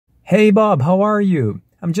Hey Bob, how are you?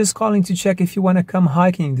 I'm just calling to check if you want to come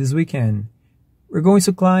hiking this weekend. We're going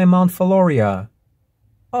to climb Mount Faloria.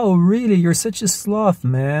 Oh, really? You're such a sloth,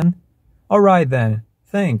 man. Alright then.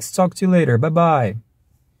 Thanks. Talk to you later. Bye-bye.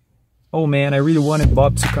 Oh man, I really wanted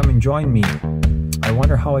Bob to come and join me. I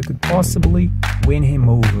wonder how I could possibly win him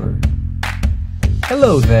over.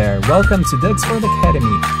 Hello there. Welcome to Duxford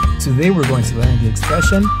Academy. Today we're going to learn the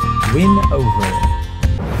expression, win over.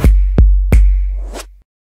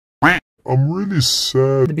 I'm really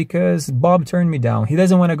sad because Bob turned me down. He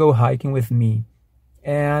doesn't want to go hiking with me.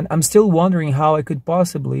 And I'm still wondering how I could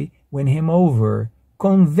possibly win him over,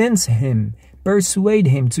 convince him, persuade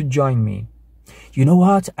him to join me. You know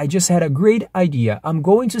what? I just had a great idea. I'm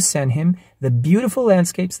going to send him the beautiful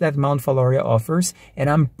landscapes that Mount Faloria offers, and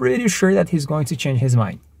I'm pretty sure that he's going to change his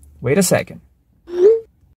mind. Wait a second.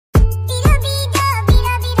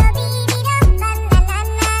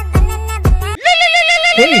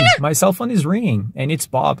 Hey, my cell phone is ringing, and it's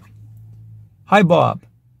Bob. Hi, Bob.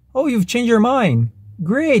 Oh, you've changed your mind.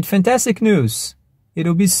 Great, fantastic news.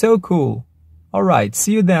 It'll be so cool. All right,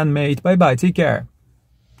 see you then, mate. Bye-bye, take care.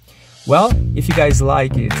 Well, if you guys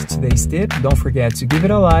like today's tip, don't forget to give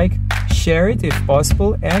it a like, share it if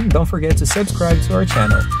possible, and don't forget to subscribe to our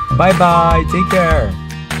channel. Bye-bye, take care.